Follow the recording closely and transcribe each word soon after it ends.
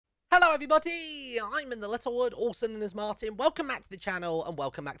Hello everybody, I'm InTheLittleWood, also known as Martin. Welcome back to the channel and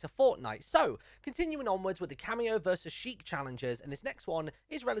welcome back to Fortnite. So, continuing onwards with the Cameo versus Chic challenges, and this next one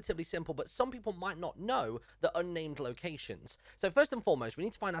is relatively simple, but some people might not know the unnamed locations. So first and foremost, we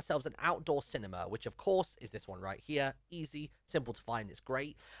need to find ourselves an outdoor cinema, which of course is this one right here. Easy, simple to find, it's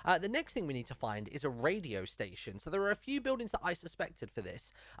great. The next thing we need to find is a radio station. So there are a few buildings that I suspected for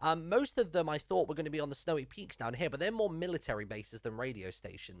this. Most of them I thought were going to be on the snowy peaks down here, but they're more military bases than radio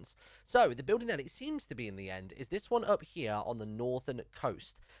stations. So, the building that it seems to be in the end is this one up here on the northern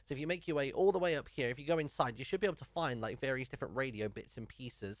coast. So, if you make your way all the way up here, if you go inside, you should be able to find, like, various different radio bits and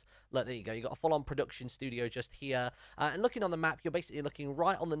pieces. Look, there you go. You got a full-on production studio just here. And looking on the map, you're basically looking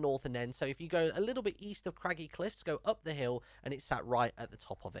right on the northern end. So, if you go a little bit east of Craggy Cliffs, go up the hill, and it's sat right at the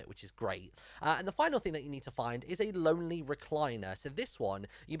top of it, which is great. And the final thing that you need to find is a lonely recliner. So, this one,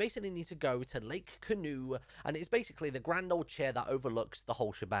 you basically need to go to Lake Canoe, and it's basically the grand old chair that overlooks the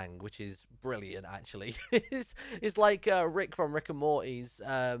whole shebang, which is brilliant, actually. It's like Rick from Rick and Morty's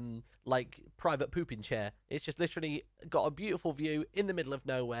like private pooping chair. It's just literally got a beautiful view in the middle of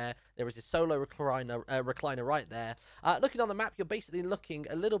nowhere. There is a solo recliner right there. Looking on the map, you're basically looking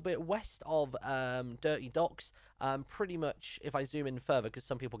a little bit west of Dirty Docks. Pretty much, if I zoom in further, because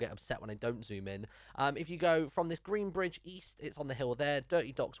some people get upset when I don't zoom in. If you go from this green bridge east, it's on the hill there.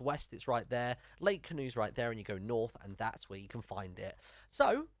 Dirty Docks west, it's right there. Lake Canoe's right there, and you go north, and that's where you can find it.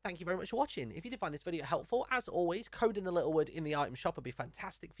 So, thank you very much for watching. If you did find this video helpful, as always, code InTheLittleWood in the item shop would be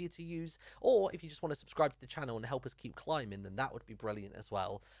fantastic for you to use. Or if you just want to subscribe to the channel and help us keep climbing, then that would be brilliant as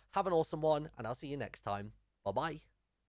well. Have an awesome one, and I'll see you next time. Bye-bye.